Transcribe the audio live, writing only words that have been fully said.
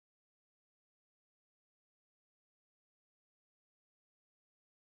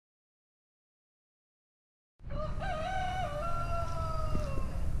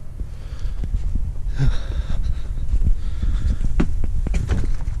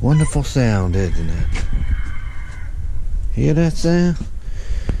Wonderful sound, isn't it? Hear that sound?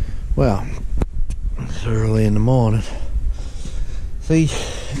 Well, it's early in the morning. See,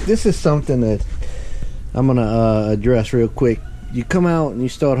 this is something that I'm gonna address real quick. You come out and you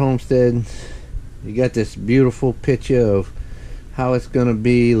start homesteading, you got this beautiful picture of how it's gonna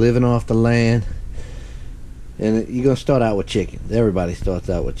be living off the land, and you're gonna start out with chickens. Everybody starts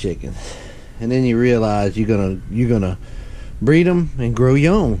out with chickens, and then you realize you're gonna breed them and grow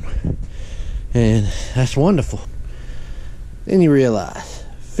your own, and that's wonderful. Then you realize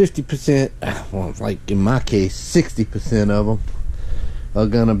 50%, well, like in my case, 60% of them are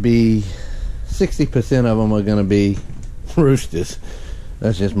gonna be, 60% of them are gonna be roosters.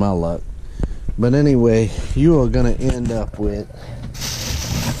 That's just my luck. But anyway, you are gonna end up with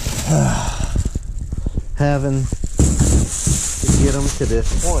having to get them to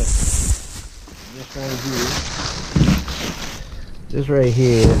this point. This right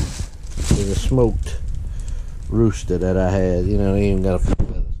here is a smoked rooster that I had. You know, they even got a few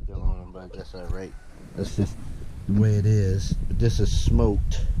feathers still on them, but that's alright. That's just the way it is. But this is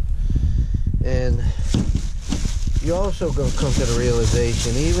smoked. And you're also going to come to the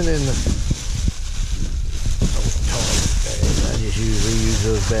realization, even in the I just reuse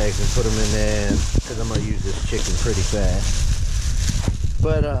those bags and put them in there, because I'm going to use this chicken pretty fast.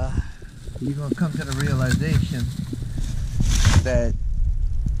 But you're going to come to the realization that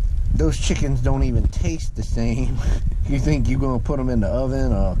those chickens don't even taste the same. You think you're going to put them in the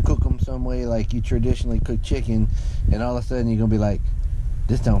oven or cook them some way like you traditionally cook chicken, and all of a sudden you're going to be like,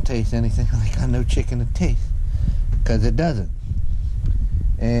 this don't taste anything like I know chicken to taste, because it doesn't.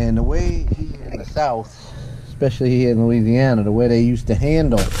 And the way here in the South, especially here in Louisiana, the way they used to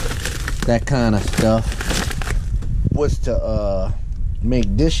handle that kind of stuff was to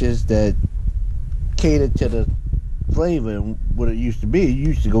make dishes that catered to the flavor. And what it used to be, you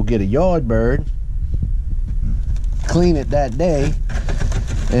used to go get a yard bird, clean it that day,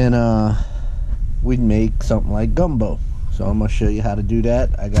 and we'd make something like gumbo. So I'm gonna show you how to do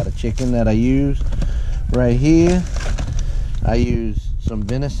that. I got a chicken that I use right here. I use some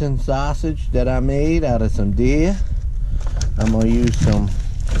venison sausage that I made out of some deer. I'm gonna use some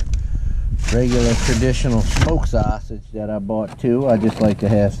regular traditional smoked sausage that I bought too. I just like to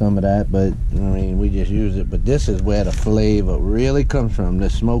have some of that, but I mean, we just use it. But this is where the flavor really comes from,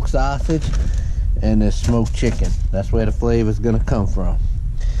 this smoked sausage and this smoked chicken. That's where the flavor is gonna come from.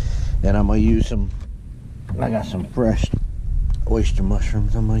 And I'm gonna use some, I got some fresh oyster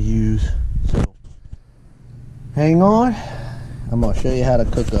mushrooms I'm gonna use. So hang on, I'm gonna show you how to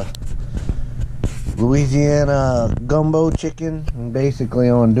cook a Louisiana gumbo chicken, and basically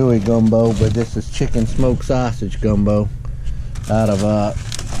andouille gumbo, but this is chicken smoked sausage gumbo out of a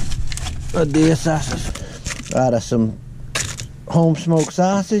deer sausage, out of some home smoked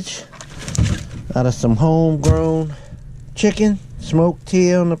sausage, out of some homegrown chicken smoked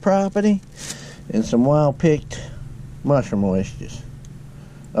here on the property, and some wild picked mushroom oysters.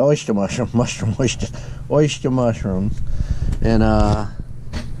 Oyster mushrooms. And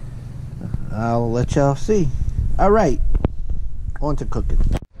I'll let y'all see. Alright, on to cooking.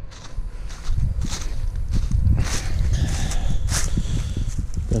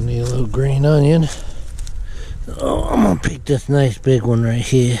 Gonna need a little green onion. Oh, I'm gonna pick this nice big one right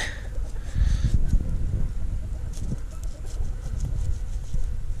here.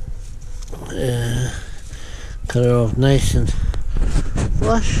 Cut it off nice and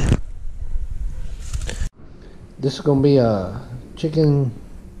flush. This is gonna be a chicken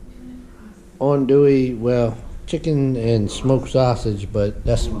andouille, well, chicken and smoked sausage, but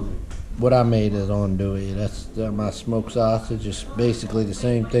that's what I made as andouille. That's my smoked sausage. It's basically the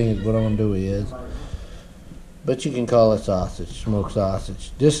same thing as what andouille is, but you can call it sausage, smoked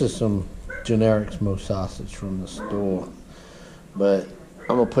sausage. This is some generic smoked sausage from the store, but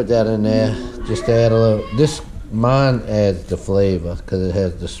I'm gonna put that in there just to add a little. This mine adds the flavor because it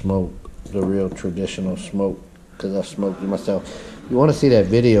has the smoke, the real traditional smoke, because I smoked it myself. You want to see that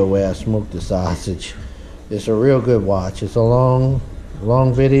video where I smoked the sausage? It's a real good watch. It's a long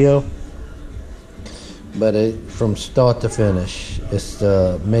video, but it from start to finish, it's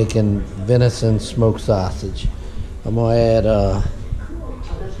making venison smoked sausage. I'm gonna add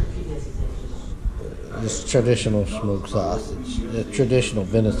this traditional smoked sausage, the traditional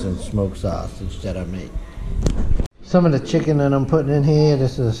venison smoked sausage that I made. Some of the chicken that I'm putting in here,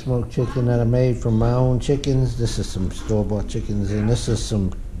 this is a smoked chicken that I made from my own chickens. This is some store-bought chickens, and this is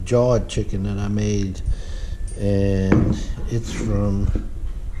some jarred chicken that I made, and it's from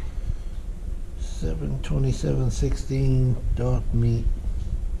 7/27/16 dark meat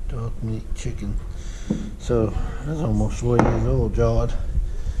chicken. So that's almost 4 years old, jarred.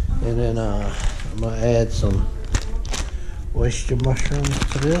 And then I'm gonna add some oyster mushrooms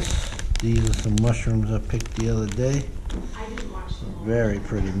to this. These are some mushrooms I picked the other day. Very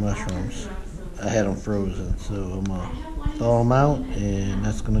pretty mushrooms. I had them frozen, so I'm gonna thaw them out, and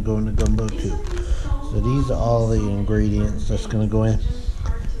that's gonna go in the gumbo too. So these are all the ingredients that's gonna go in.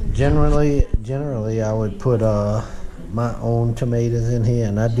 Generally, I would put my own tomatoes in here,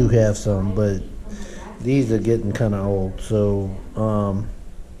 and I do have some, but these are getting kind of old, so I'll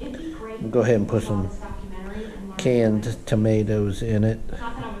go ahead and put some canned tomatoes in it.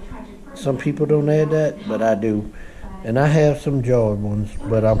 Some people don't add that, but I do. And I have some jarred ones,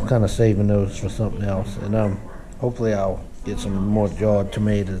 but I'm kind of saving those for something else. And hopefully I'll get some more jarred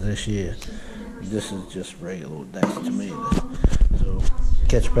tomatoes this year. This is just regular diced tomatoes. So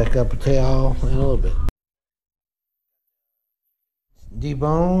catch back up with y'all in a little bit.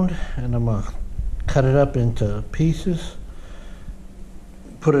 Deboned, and I'm gonna cut it up into pieces.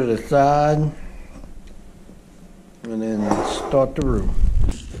 Put it aside, and then start the roux.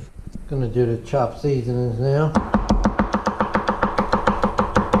 Gonna do the chopped seasonings now.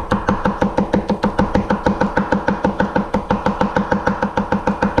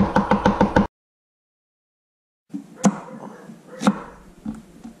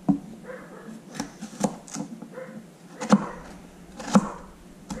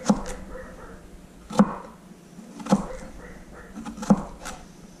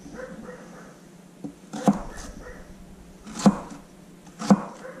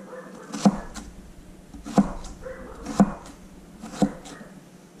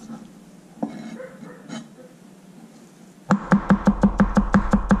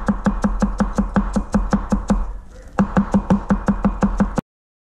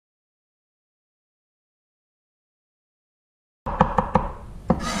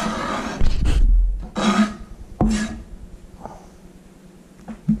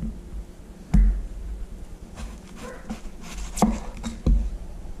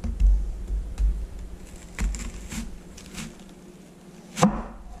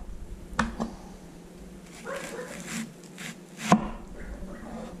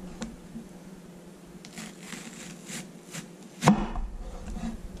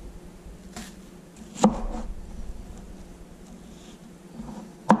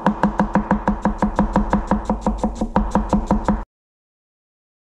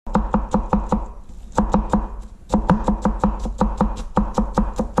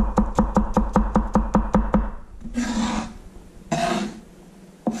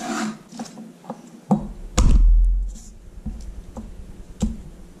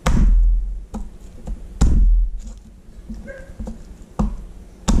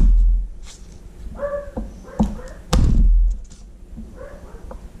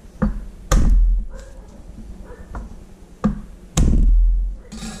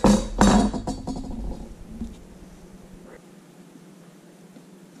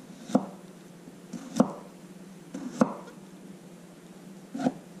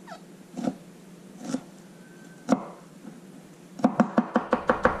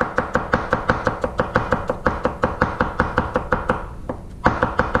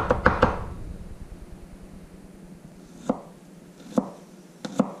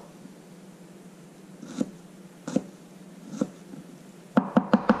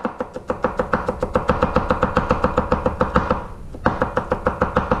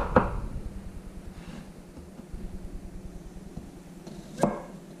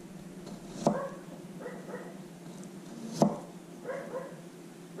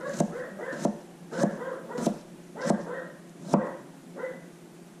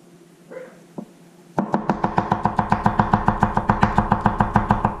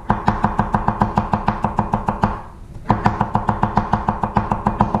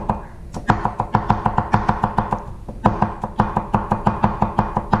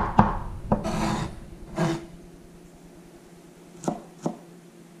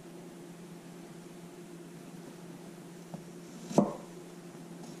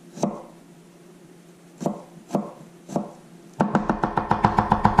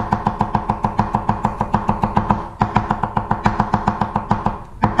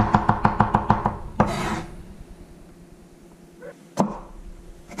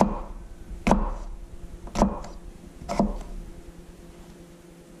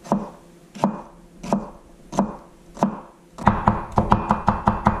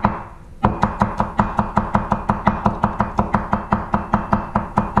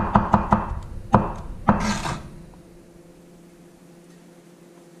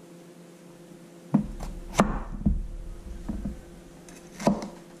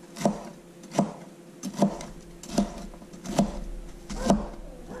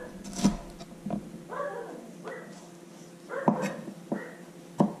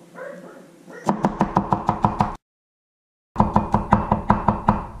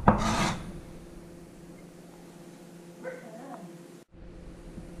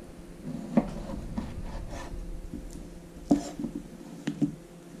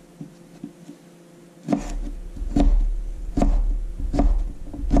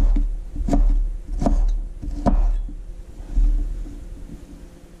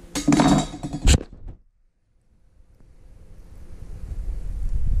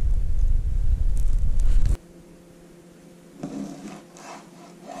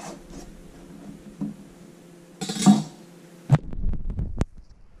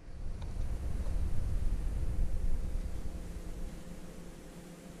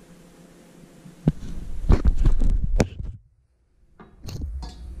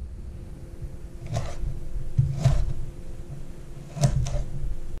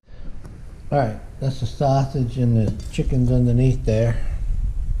 Alright, that's the sausage and the chicken's underneath there.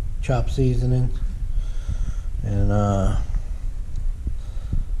 Chopped seasoning. And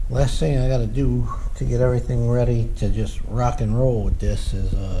last thing I gotta do to get everything ready to just rock and roll with this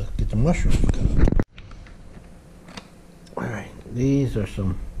is get the mushrooms going. Alright, these are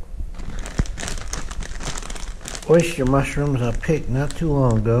some oyster mushrooms I picked not too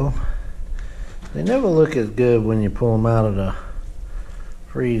long ago. They never look as good when you pull them out of the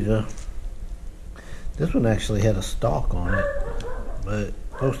freezer. This one actually had a stalk on it, but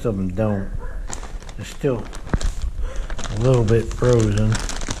most of them don't. They're still a little bit frozen.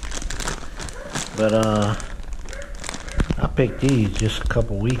 But I picked these just a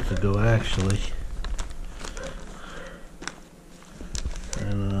couple weeks ago actually.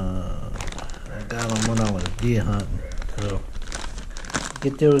 And I got them when I was deer hunting. So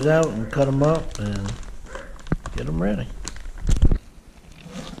get those out and cut them up and get them ready.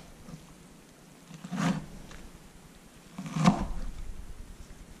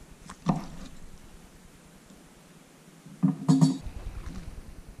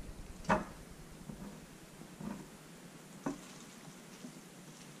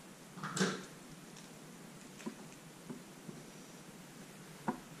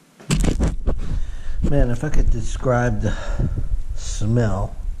 Man, if I could describe the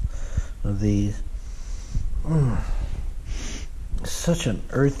smell of these, such an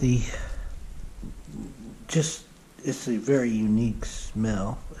earthy, just, it's a very unique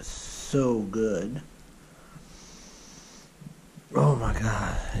smell. It's so good. Oh my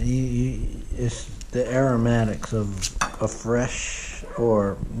God, it's the aromatics of a fresh,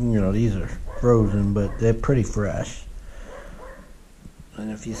 or, you know, these are frozen, but they're pretty fresh. And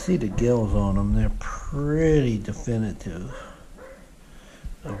if you see the gills on them, they're pretty definitive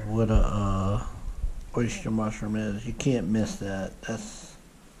of what a oyster mushroom is. You can't miss that. That's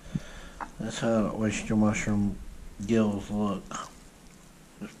how the oyster mushroom gills look.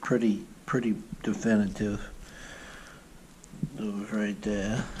 It's pretty definitive. Those right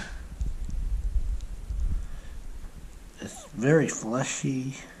there. It's very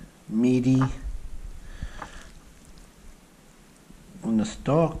fleshy, meaty. And the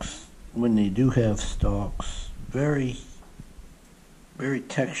stalks, when they do have stalks, very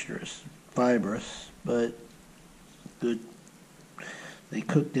texturous, fibrous, but good. They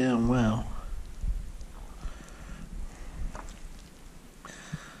cook down well.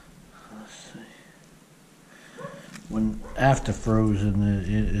 Let's see. When after frozen,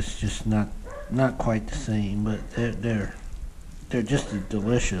 it's just not quite the same, but they're just as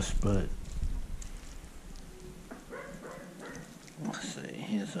delicious, but. Let's see,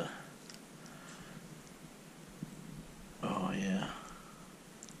 here's a, oh yeah,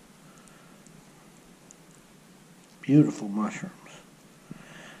 beautiful mushrooms.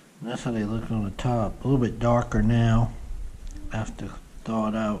 And that's how they look on the top, a little bit darker now after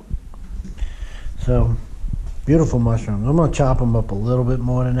thawed out. So, beautiful mushrooms. I'm going to chop them up a little bit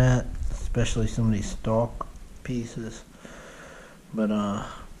more than that, especially some of these stalk pieces. But,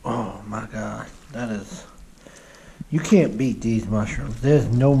 oh my God, that is... You can't beat these mushrooms. There's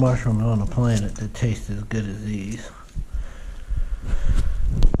no mushrooms on the planet that taste as good as these.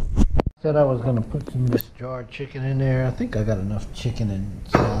 Said I was going to put some of this jarred chicken in there. I think I got enough chicken and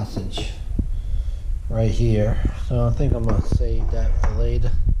sausage right here. So I think I'm going to save that for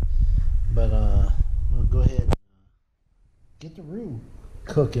later. But we'll go ahead and get the roux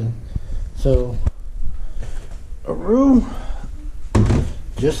cooking. So a roux,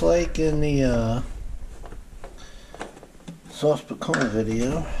 just like in the sauce pecan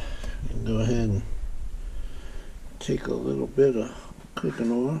video, and go ahead and take a little bit of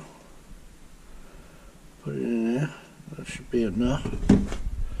cooking oil, put it in there. That should be enough. Kind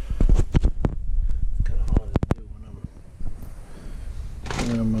of hard to do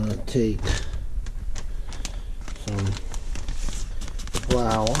when I'm going to take some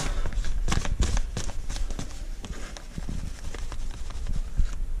flour.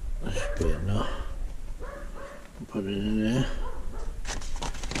 That should be enough. Put it in there.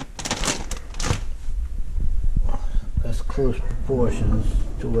 That's close proportions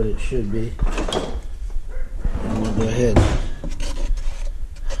to what it should be. And we'll go ahead and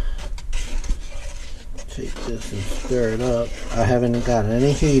take this and stir it up. I haven't got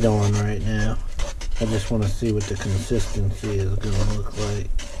any heat on right now. I just want to see what the consistency is going to look like.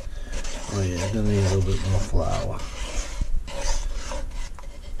 Oh yeah, it's going to need a little bit more flour.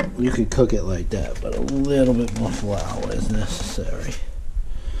 You could cook it like that, but a little bit more flour is necessary.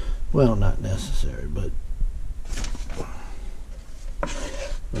 Well, not necessary, but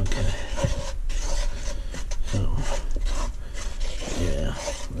okay. So, yeah,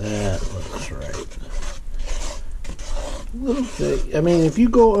 that looks right. A little thick. I mean, if you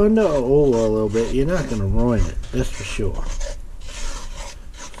go under or over a little bit, you're not going to ruin it. That's for sure.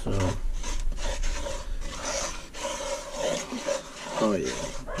 So, oh yeah,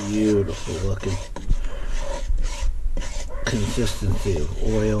 beautiful looking consistency of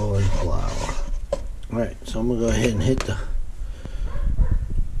oil and flour. Alright, so I'm going to go ahead and hit the,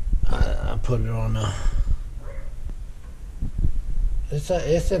 I put it on the,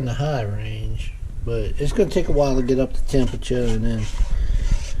 it's in the high range, but it's going to take a while to get up to temperature, and then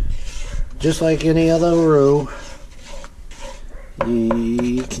just like any other roux,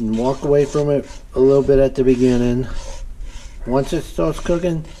 you can walk away from it a little bit at the beginning. Once it starts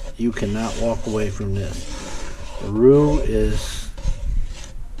cooking, you cannot walk away from this. The roux is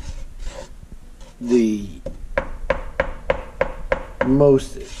the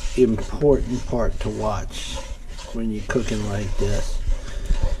most important part to watch when you're cooking like this.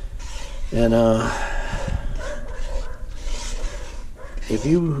 And if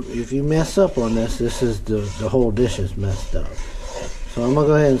you mess up on this, this is the whole dish is messed up. So I'm gonna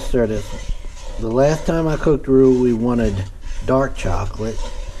go ahead and stir this. The last time I cooked roux, we wanted dark chocolate.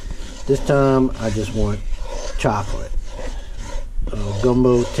 This time I just want chocolate.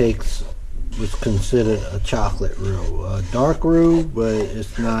 Gumbo was considered a chocolate roux. Dark roux, but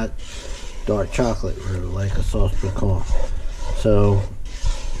it's not dark chocolate roux like a sauce piquant. So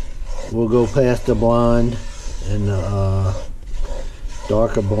we'll go past the blonde and the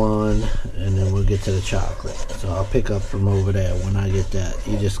darker blonde, and then we'll get to the chocolate. So I'll pick up from over there when I get that.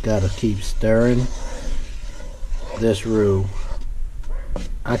 You just gotta keep stirring this roux.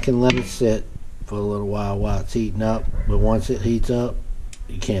 I can let it sit for a little while it's heating up, but once it heats up,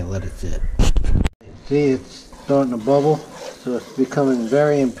 you can't let it sit. See, it's starting to bubble, so it's becoming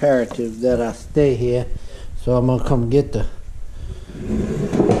very imperative that I stay here. So I'm gonna come get the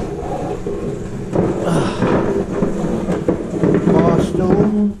bar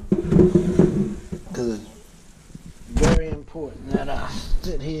stool, because it's very important that I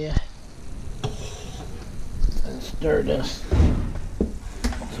sit here and stir this.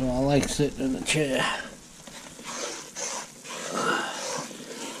 So I like sitting in the chair.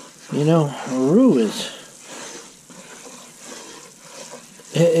 You know, roux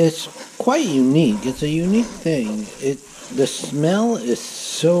it's quite unique. It's a unique thing. The smell is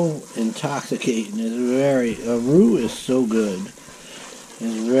so intoxicating. Roux is so good.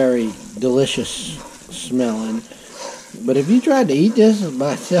 It's very delicious smelling. But if you tried to eat this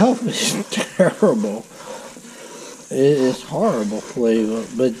by itself, it's terrible. It's horrible flavor,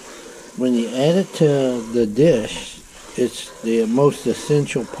 but when you add it to the dish, it's the most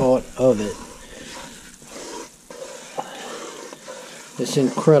essential part of it. It's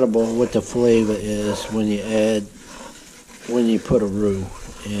incredible what the flavor is when you put a roux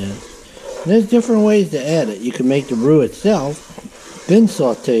in. There's different ways to add it. You can make the roux itself, then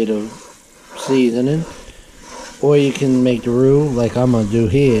saute the seasoning, or you can make the roux like I'm going to do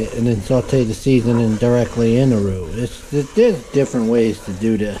here, and then saute the seasoning directly in the roux. There's different ways to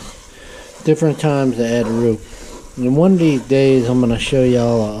do this. Different times to add a roux. And one of these days I'm going to show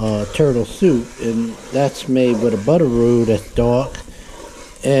y'all a turtle soup, and that's made with a butter roux that's dark,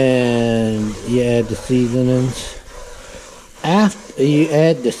 and you add the seasonings. After you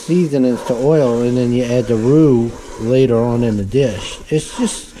add the seasonings to oil, and then you add the roux later on in the dish. It's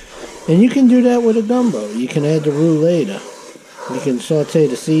just, and you can do that with a gumbo. You can add the roux later. You can saute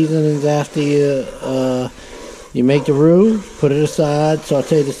the seasonings after you make the roux, put it aside,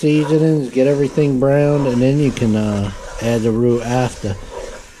 saute the seasonings, get everything browned, and then you can add the roux after.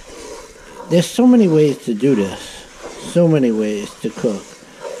 There's so many ways to do this. So many ways to cook.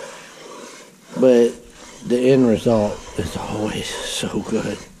 But the end result is always so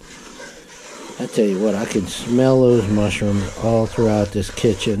good. I tell you what, I can smell those mushrooms all throughout this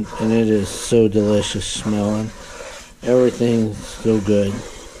kitchen, and it is so delicious smelling. Everything's so good.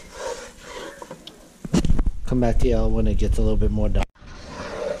 Come back to y'all when it gets a little bit more dark.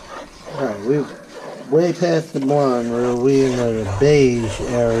 Alright, we're way past the blonde roux. We're in the beige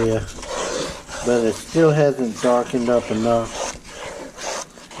area, but it still hasn't darkened up enough.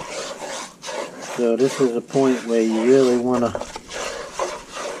 So this is a point where you really want to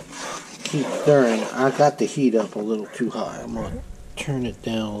keep stirring. I got the heat up a little too high. I'm gonna turn it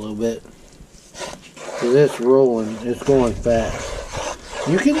down a little bit. Cause it's rolling, it's going fast.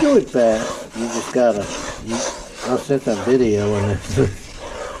 You can do it fast. You just gotta. I'll set that video in this.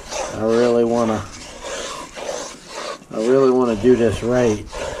 I really wanna do this right.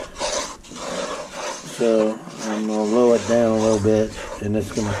 So I'm gonna lower it down a little bit, and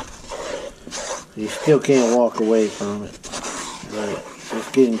it's gonna. You still can't walk away from it, but it's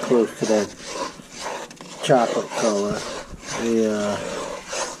getting close to that chocolate color. The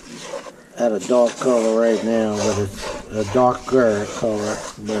at a dark color right now, but it's a darker color,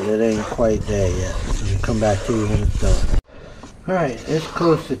 but it ain't quite there yet. I'll come back to you when it's done. Alright, it's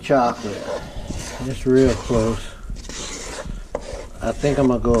close to chocolate. It's real close. I think I'm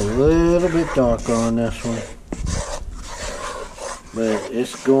going to go a little bit darker on this one. But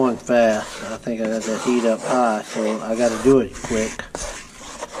it's going fast. I think I got that heat up high, so I got to do it quick.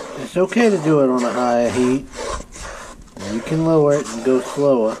 It's okay to do it on a higher heat. You can lower it and go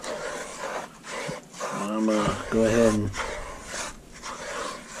slower. I'm going to go ahead and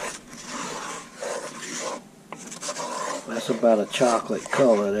that's about a chocolate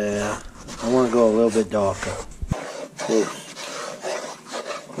color there. I want to go a little bit darker.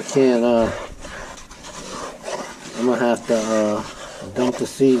 I can't, I'm going to have to dump the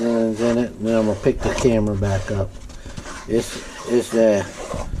seasonings in it, and then I'm going to pick the camera back up. It's there.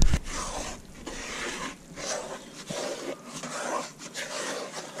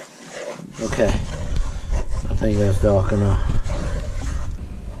 Okay. I think that's dark enough.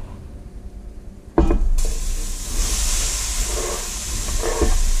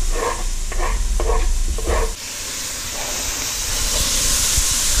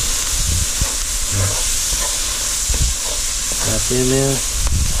 That's in there.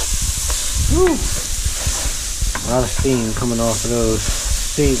 Woo! A lot of steam coming off of those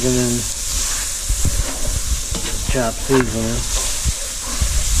seasonings. Chopped seasonings.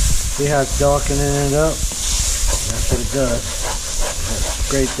 See how it's darkening it up? That's what it does.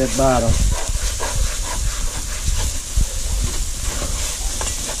 Scrape that bottom.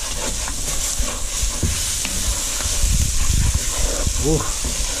 Ooh.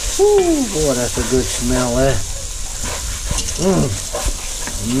 Ooh, boy, that's a good smell there.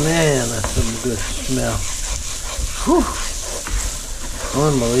 Man, that's some good smell. Whew.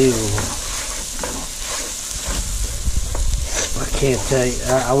 Unbelievable. I can't tell you.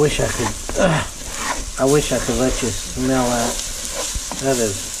 I wish I could. I wish I could let you smell that. That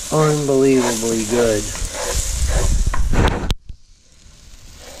is unbelievably good.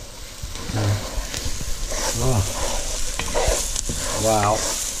 Oh. Wow.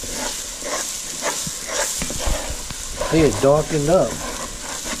 See, it darkened up.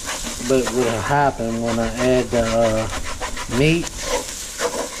 But what will happen when I add the meat?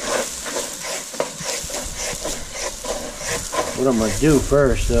 What I'm going to do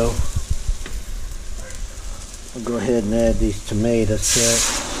first, though, I'll go ahead and add these tomatoes to it.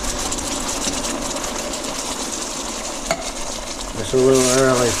 It's a little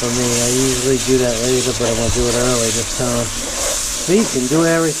early for me. I usually do that later, but I'm going to do it early this time. So you can do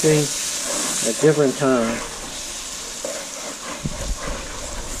everything at different times.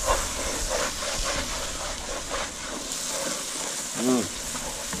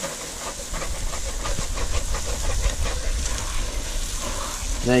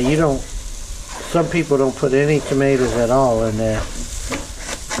 Now you don't, some people don't put any tomatoes at all in there,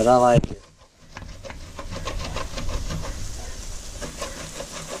 but I like it.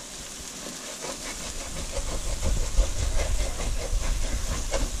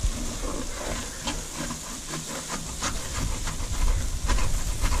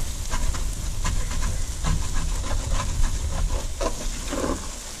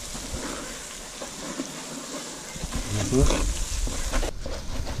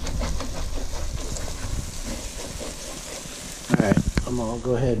 Alright, I'm going to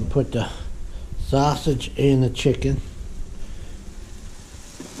go ahead and put the sausage and the chicken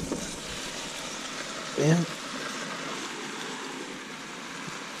in.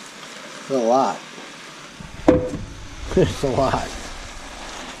 It's a lot. It's a lot.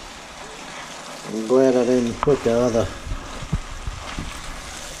 I'm glad I didn't put the other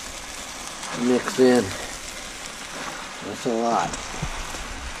mix in. That's a lot.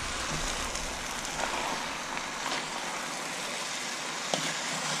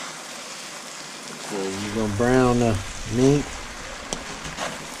 So you're going to brown the meat.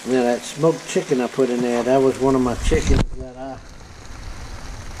 Now that smoked chicken I put in there, that was one of my chickens that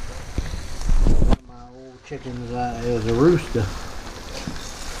one of my old chickens, it was a rooster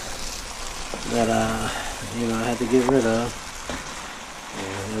that you know, I had to get rid of.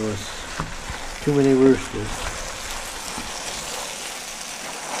 And it was Too many roosters.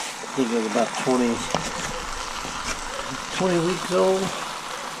 I think it was about 20 weeks old.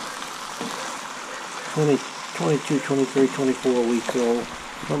 20, 22, 23, 24 weeks old.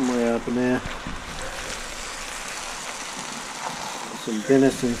 Somewhere up in there. Some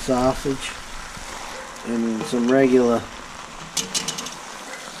venison sausage. And some regular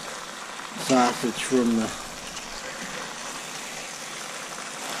sausage from the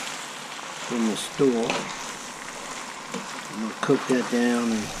store. I'm going to cook that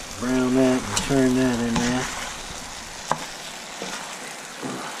down and brown that and turn that in there.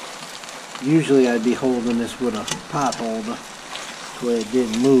 Usually I'd be holding this with a pot holder so it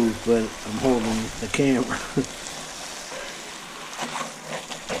didn't move, but I'm holding the camera.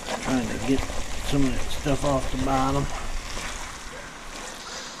 Trying to get some of that stuff off the bottom.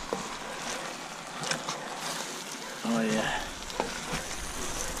 Oh yeah.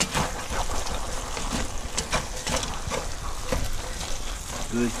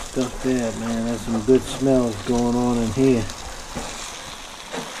 Good stuff there, man. There's some good smells going on in here.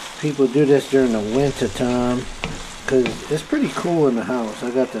 People do this during the winter time because it's pretty cool in the house.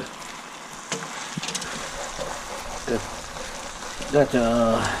 I got the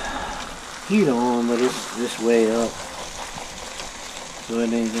heater on, but it's this way up, so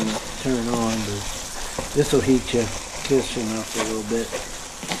it ain't gonna turn on. But this will heat your kitchen up a little bit.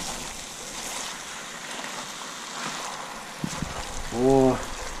 Or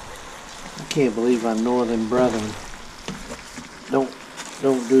I can't believe our northern brethren don't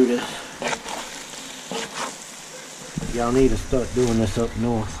do this. Y'all need to start doing this up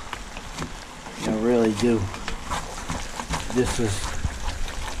north. Y'all really do. This is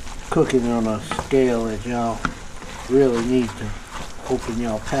cooking on a scale that y'all really need to open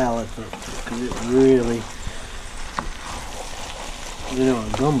y'all palates up, because it really, you know, a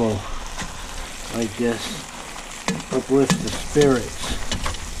gumbo like this uplifts the spirits.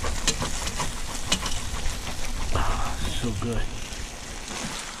 Oh, so good.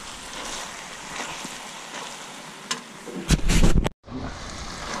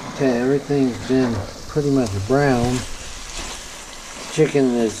 Okay, everything's been pretty much browned.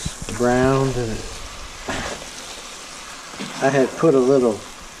 Chicken is browned, and I had put a little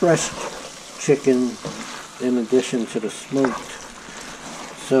fresh chicken in addition to the smoked.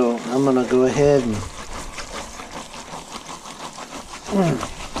 So I'm gonna go ahead and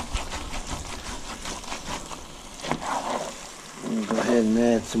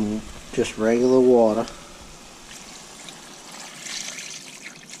add some just regular water.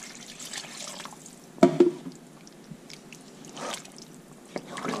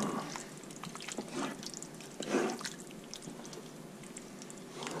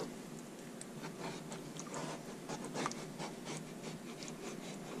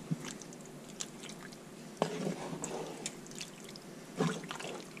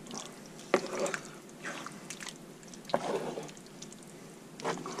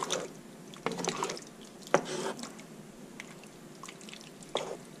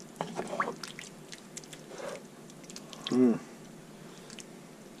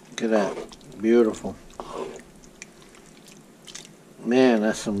 Look at that. Beautiful. Man,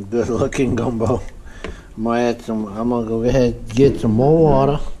 that's some good looking gumbo. I'm gonna go ahead and get some more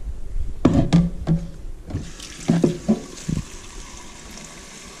water.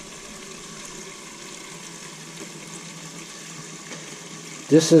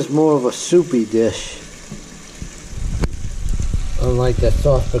 This is more of a soupy dish, unlike that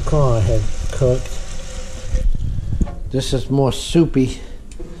sauce pecan I had cooked. This is more soupy,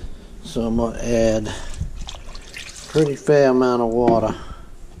 so I'm going to add a pretty fair amount of water.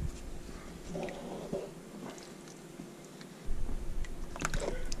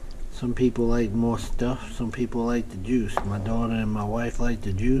 Some people like more stuff, some people like the juice. My daughter and my wife like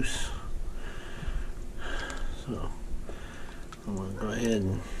the juice. So I'm going to go ahead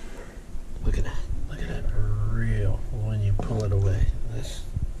and look at that. Look at that real when you pull it away.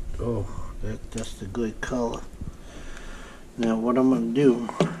 That's the good color. Now what I'm going to do,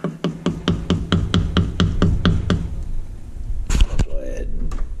 I'll go ahead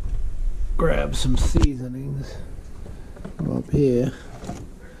and grab some seasonings from up here.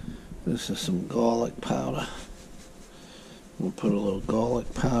 This is some garlic powder. We'll put a little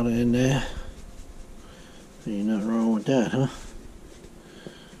garlic powder in there. Ain't nothing wrong with that, huh?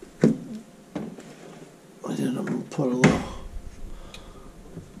 And then I'm going to put a little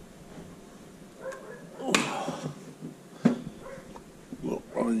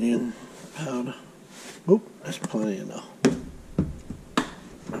onion powder. Oop, that's plenty enough.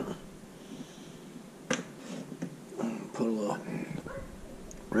 Put a little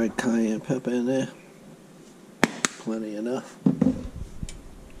red cayenne pepper in there. Plenty enough.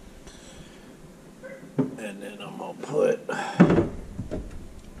 And then I'm gonna put a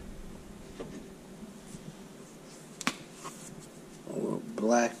little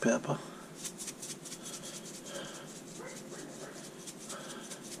black pepper.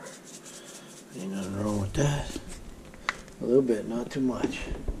 Ain't nothing wrong with that. A little bit, not too much.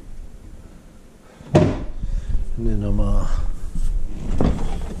 And then I'm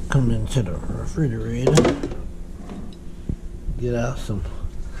come into the refrigerator, get out some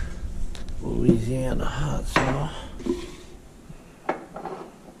Louisiana hot sauce.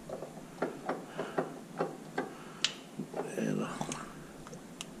 And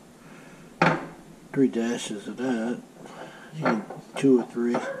 3 dashes of that. You can 2 or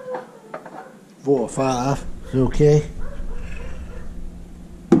 3, 4 or 5. It's okay.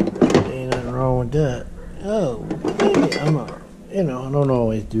 Ain't nothing wrong with that. Oh, maybe I don't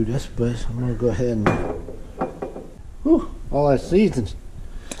always do this, but I'm gonna go ahead and all that seasons.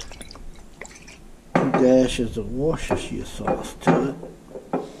 2 dashes of Worcestershire sauce to it.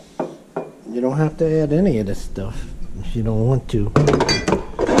 You don't have to add any of this stuff if you don't want to, but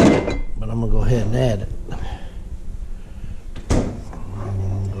I'm gonna go ahead and add it.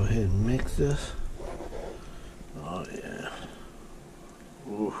 Go ahead and mix this. Oh yeah.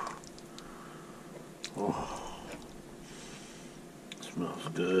 Ooh. Oh. Smells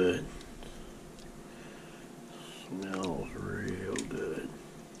good. Smells real good.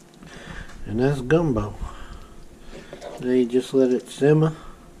 And that's gumbo. Then you just let it simmer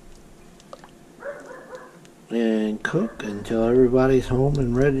and cook until everybody's home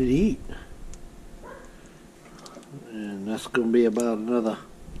and ready to eat. And that's going to be about another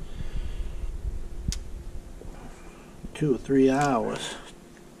 2 or 3 hours.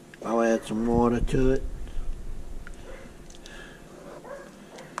 I'll add some water to it.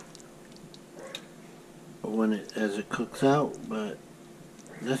 As it cooks out, but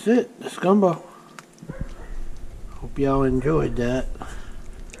that's it. That's gumbo. Hope y'all enjoyed that.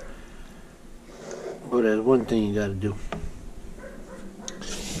 But there's one thing you gotta do.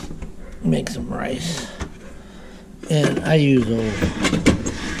 Make some rice. And I use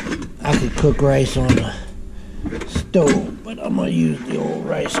I could cook rice on the stove, but I'm gonna use the old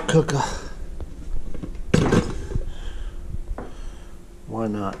rice cooker. Why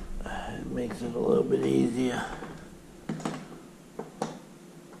not? It makes it a little bit easier.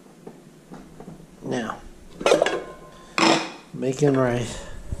 Now, making rice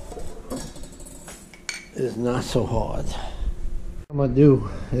is not so hard. What I'm gonna do,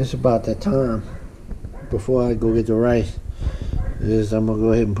 it's about that time before I go get the rice, is I'm gonna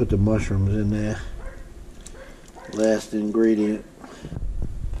go ahead and put the mushrooms in there. Last ingredient.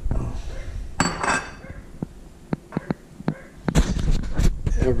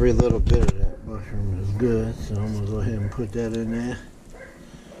 Every little bit of that mushroom is good, so I'm gonna go ahead and put that in there.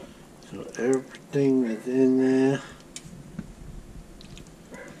 So everything that's in there.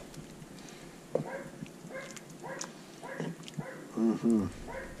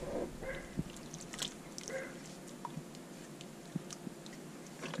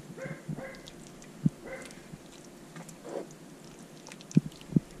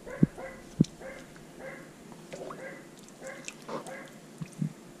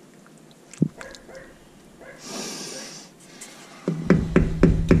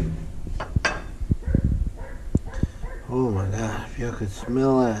 Oh my God, if y'all could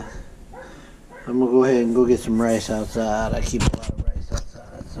smell that. I'm gonna go ahead and go get some rice outside. I keep a lot of rice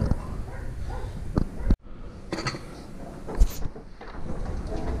outside, so.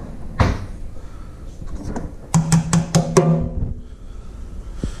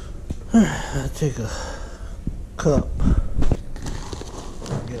 I'll take a cup.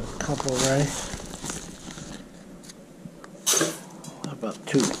 Get a cup of rice. About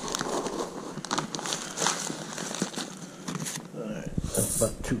 2. That's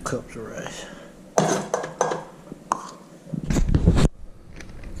about 2 cups of rice.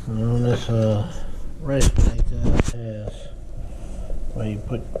 On this rice plate that has, well, you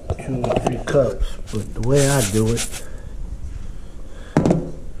put 2 or 3 cups, but the way I do it,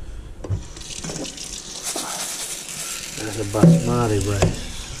 that's a basmati rice.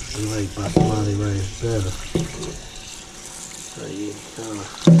 I like basmati rice better. So you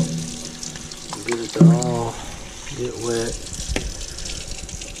get it to all get wet.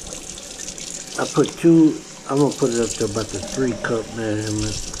 I put 2, I'm going to put it up to about the 3 cup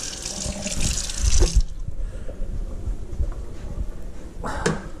measurement.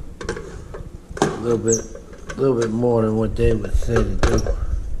 A little bit more than what they would say to do.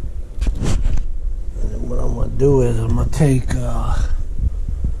 And what I'm going to do is I'm going to take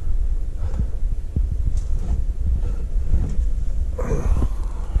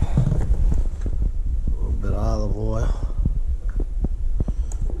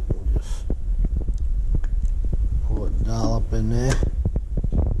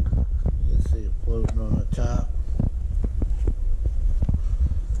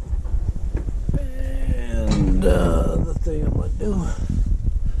do.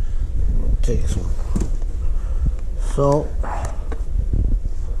 Take some salt.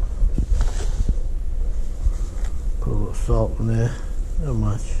 Put a little salt in there. Not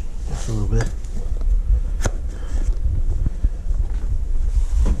much. Just a little bit.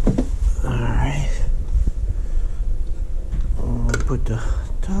 Alright. I'm gonna put the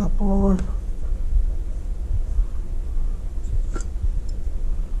top on.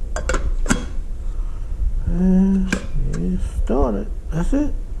 And you start it. That's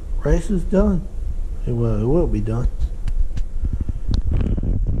it. Rice is done. Well, it will be done.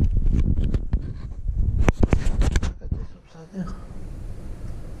 Got this upside down.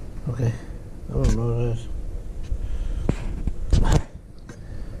 Okay. I don't know what that is.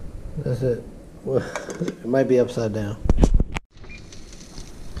 That's it. Well, it might be upside down.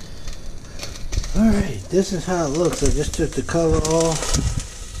 Alright, this is how it looks. I just took the cover off.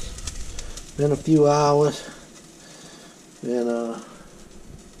 Been a few hours. And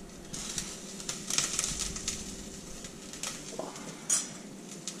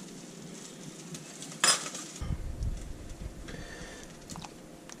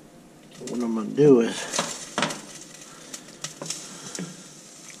what I'm gonna do is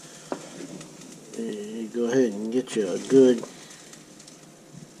go ahead and get you a good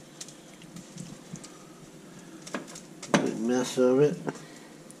mess of it.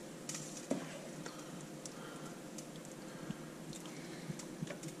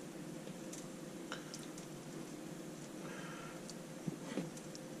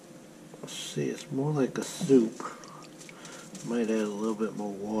 Let's see, it's more like a soup. Might add a little bit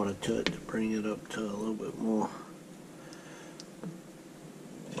more water to it to bring it up to a little bit more.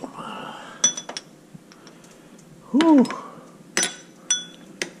 Whew.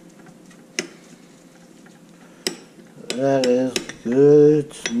 That is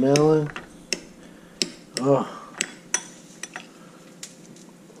good smelling. Oh.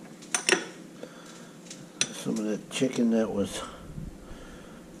 Some of that chicken that was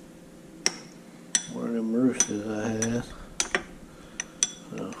one of them roosters I had.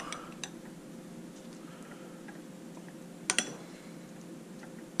 So.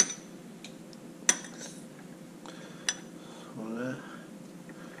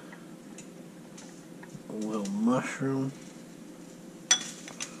 A little mushroom.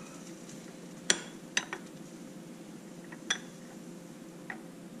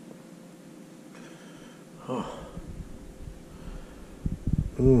 Oh.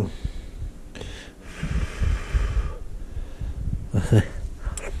 Mm.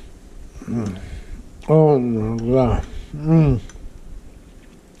 Mm. Oh my God. Mm.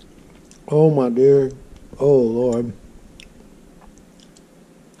 Oh my dear. Oh Lord.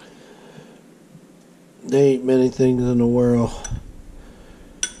 There ain't many things in the world.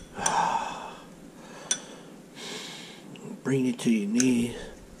 Bring you to your knees.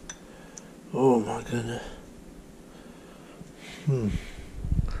 Oh my goodness. Mm.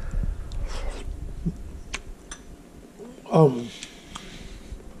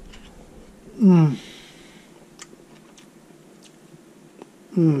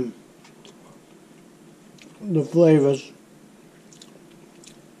 The flavors.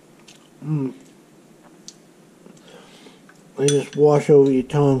 They just wash over your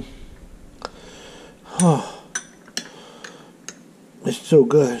tongue. Oh, it's so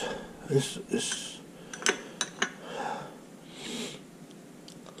good. It's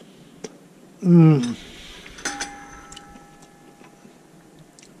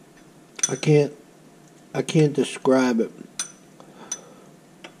I can't describe it.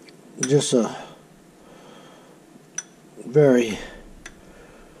 Just a very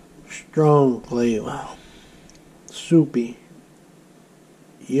strong flavor. Soupy.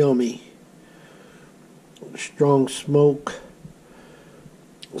 Yummy. Strong smoke.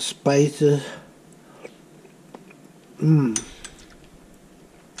 Spices.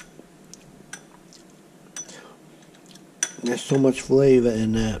 There's so much flavor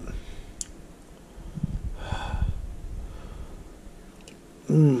in that.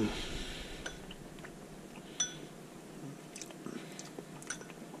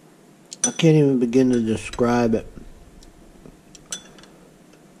 I can't even begin to describe it.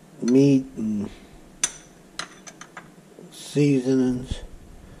 Meat and seasonings.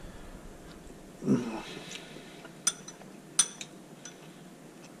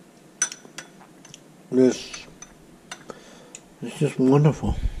 It's just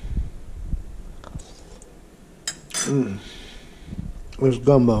wonderful. It's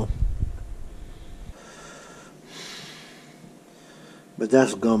gumbo. But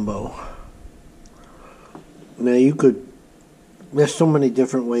that's gumbo. Now there's so many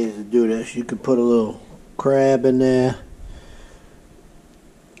different ways to do this. You could put a little crab in there.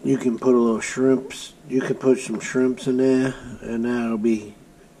 You can put a little shrimps. You can put some shrimps in there, and that'll be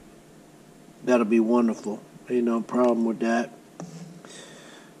wonderful. Ain't no problem with that.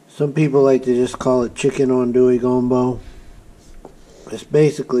 Some people like to just call it chicken andouille gumbo. It's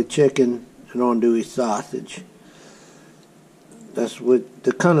basically chicken and andouille sausage. That's what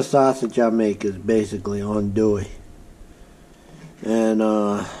the kind of sausage I make is, basically andouille. And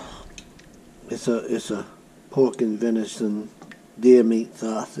it's a pork and venison deer meat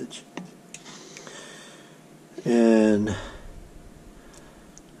sausage. And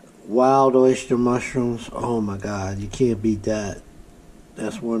wild oyster mushrooms. Oh my God, you can't beat that.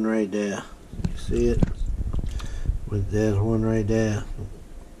 That's one right there. You see it? There's one right there.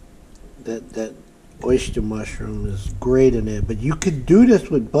 That oyster mushroom is great in there. But you could do this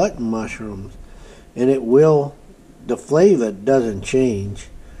with button mushrooms, and the flavor doesn't change.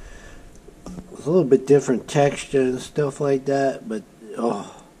 It's a little bit different texture and stuff like that, but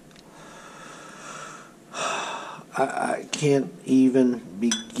I can't even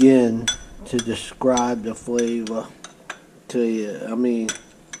begin to describe the flavor to you. I mean,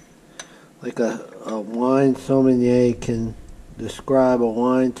 like a wine sommelier can describe a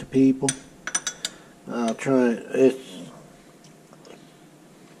wine to people. I'll try it. It's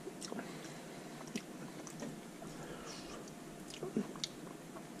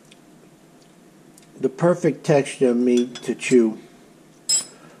the perfect texture of meat to chew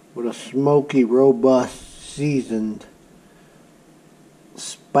with a smoky, robust, seasoned,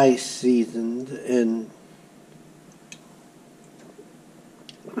 spice seasoned, and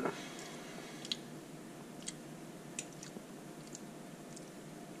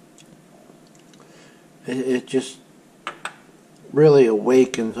it just really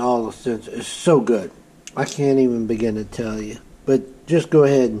awakens all the senses. It's so good. I can't even begin to tell you. But just go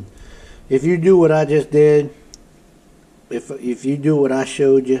ahead and, if you do what I just did, if you do what I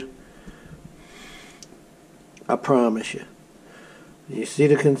showed you, I promise you. You see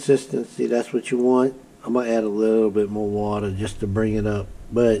the consistency, that's what you want. I'm going to add a little bit more water just to bring it up,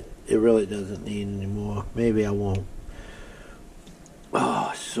 but it really doesn't need any more. Maybe I won't.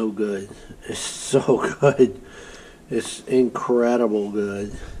 Oh, it's so good. It's so good. It's incredible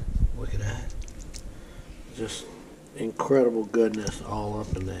good. Look at that. Just incredible goodness all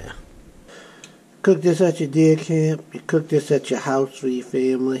up in there. Cook this at your deer camp. You cook this at your house for your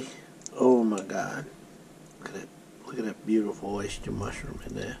family. Oh my God. Look at that. Look at that beautiful oyster mushroom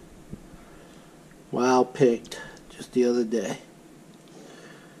in there. Wild picked just the other day.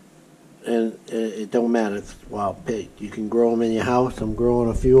 And it don't matter if it's wild picked. You can grow them in your house. I'm growing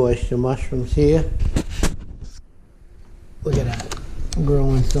a few oyster mushrooms here. Look at that. I'm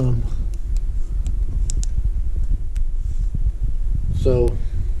growing some. So,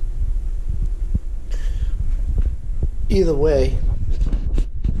 either way,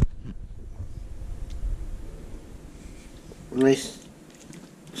 nice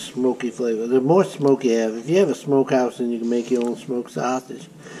smoky flavor. The more smoke you have, if you have a smokehouse and you can make your own smoked sausage,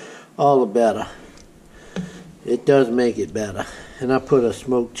 all the better. It does make it better. And I put a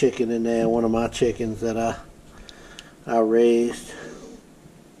smoked chicken in there, one of my chickens that I raised.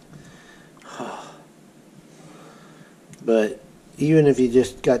 But even if you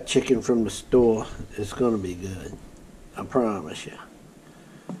just got chicken from the store, it's going to be good. I promise you.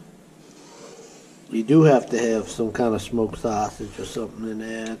 You do have to have some kind of smoked sausage or something in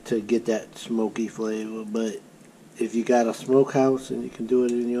there to get that smoky flavor. But if you got a smokehouse and you can do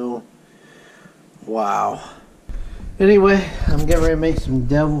it in your own, wow. Anyway, I'm getting ready to make some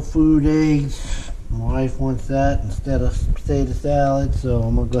devil food eggs. My wife wants that instead of potato salad, so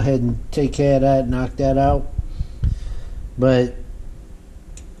I'm going to go ahead and take care of that, knock that out. But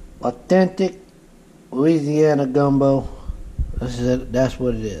authentic Louisiana gumbo, that's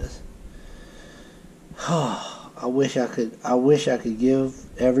what it is. I wish I could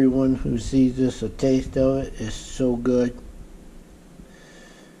give everyone who sees this a taste of it. It's so good.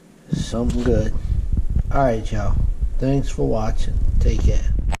 It's something good. Alright, y'all. Thanks for watching. Take care.